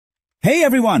Hey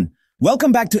everyone!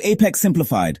 Welcome back to Apex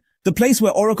Simplified, the place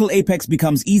where Oracle Apex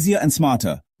becomes easier and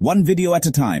smarter, one video at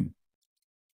a time.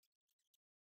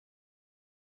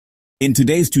 In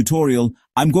today's tutorial,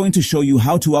 I'm going to show you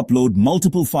how to upload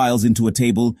multiple files into a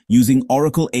table using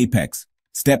Oracle Apex,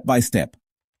 step by step.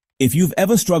 If you've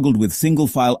ever struggled with single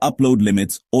file upload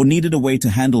limits or needed a way to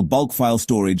handle bulk file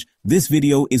storage, this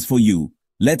video is for you.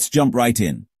 Let's jump right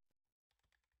in.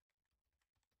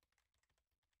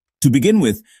 To begin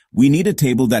with, we need a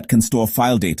table that can store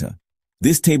file data.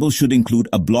 This table should include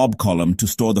a BLOB column to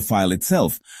store the file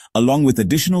itself, along with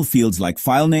additional fields like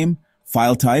file name,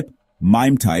 file type,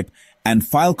 MIME type, and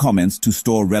file comments to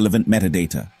store relevant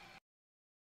metadata.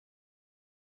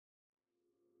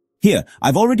 Here,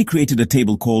 I've already created a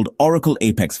table called Oracle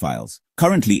Apex Files.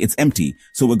 Currently, it's empty,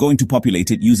 so we're going to populate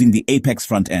it using the Apex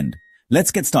front end. Let's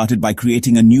get started by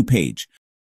creating a new page.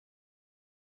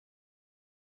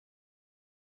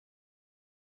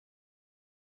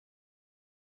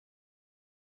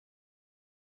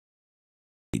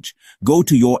 Go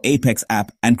to your Apex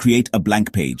app and create a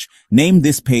blank page. Name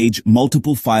this page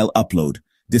Multiple File Upload.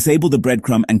 Disable the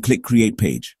breadcrumb and click Create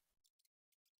Page.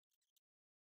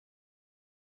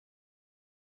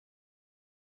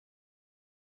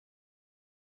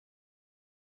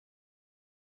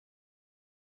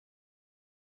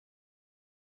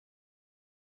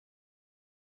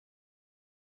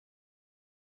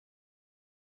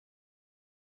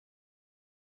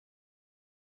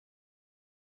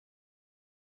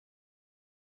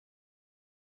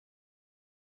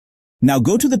 Now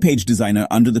go to the Page Designer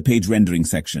under the Page Rendering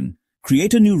section.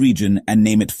 Create a new region and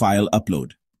name it File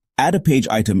Upload. Add a page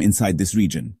item inside this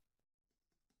region.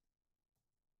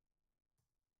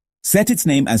 Set its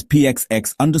name as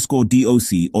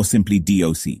pxx_doc or simply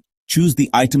doc. Choose the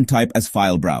item type as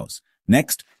File Browse.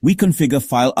 Next, we configure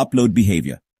File Upload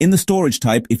behavior. In the storage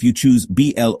type, if you choose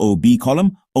BLOB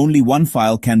column, only one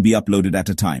file can be uploaded at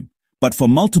a time. But for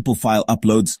multiple file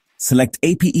uploads, select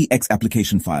APEX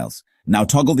application files. Now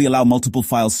toggle the Allow Multiple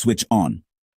Files switch on.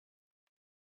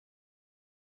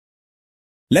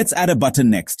 Let's add a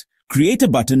button next. Create a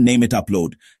button, name it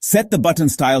Upload. Set the button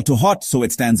style to Hot so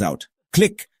it stands out.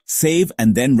 Click, save,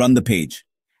 and then run the page.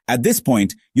 At this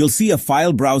point, you'll see a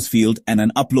File Browse field and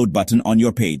an Upload button on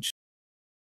your page.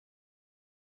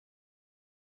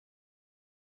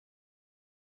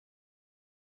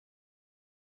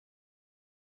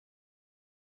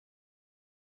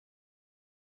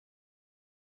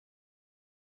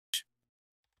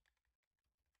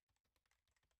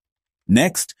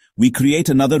 Next, we create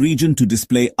another region to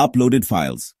display uploaded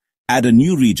files. Add a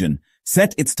new region.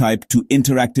 Set its type to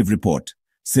Interactive Report.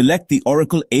 Select the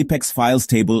Oracle Apex Files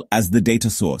table as the data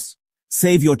source.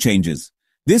 Save your changes.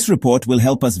 This report will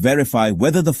help us verify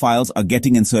whether the files are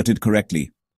getting inserted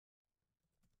correctly.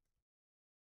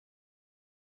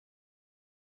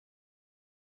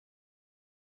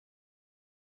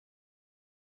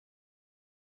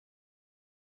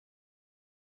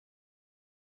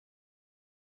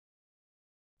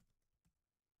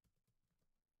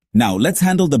 Now let's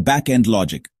handle the back-end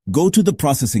logic. Go to the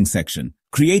processing section,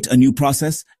 create a new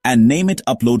process, and name it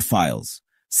Upload Files.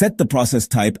 Set the process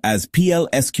type as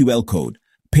PL/SQL code.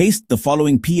 Paste the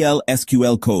following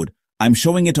PL/SQL code. I'm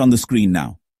showing it on the screen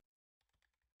now.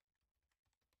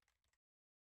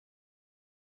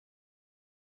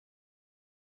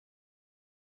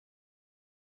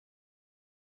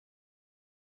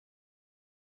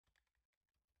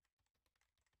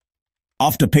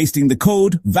 After pasting the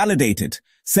code, validate it.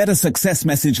 Set a success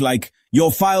message like,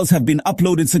 "Your files have been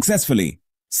uploaded successfully."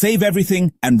 Save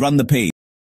everything and run the page.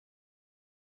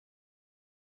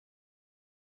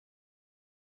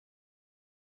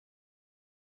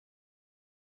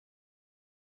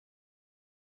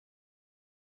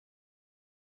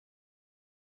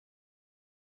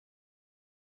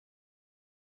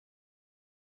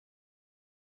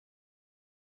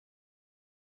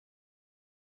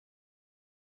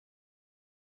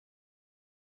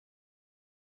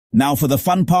 Now for the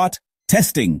fun part,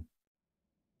 testing.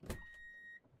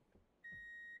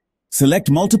 Select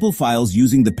multiple files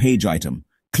using the page item.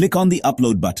 Click on the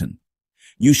Upload button.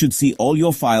 You should see all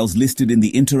your files listed in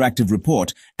the interactive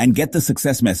report and get the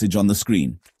success message on the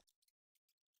screen.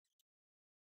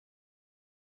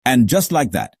 And just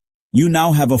like that, you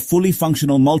now have a fully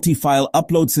functional multi-file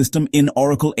upload system in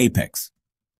Oracle Apex.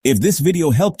 If this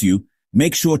video helped you,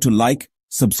 make sure to like,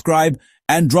 subscribe,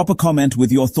 and drop a comment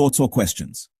with your thoughts or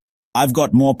questions. I've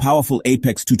got more powerful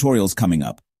Apex tutorials coming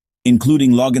up,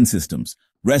 including login systems,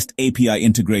 REST API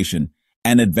integration,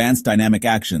 and advanced dynamic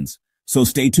actions. So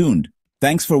stay tuned.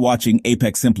 Thanks for watching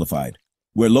Apex Simplified,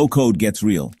 where low code gets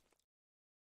real.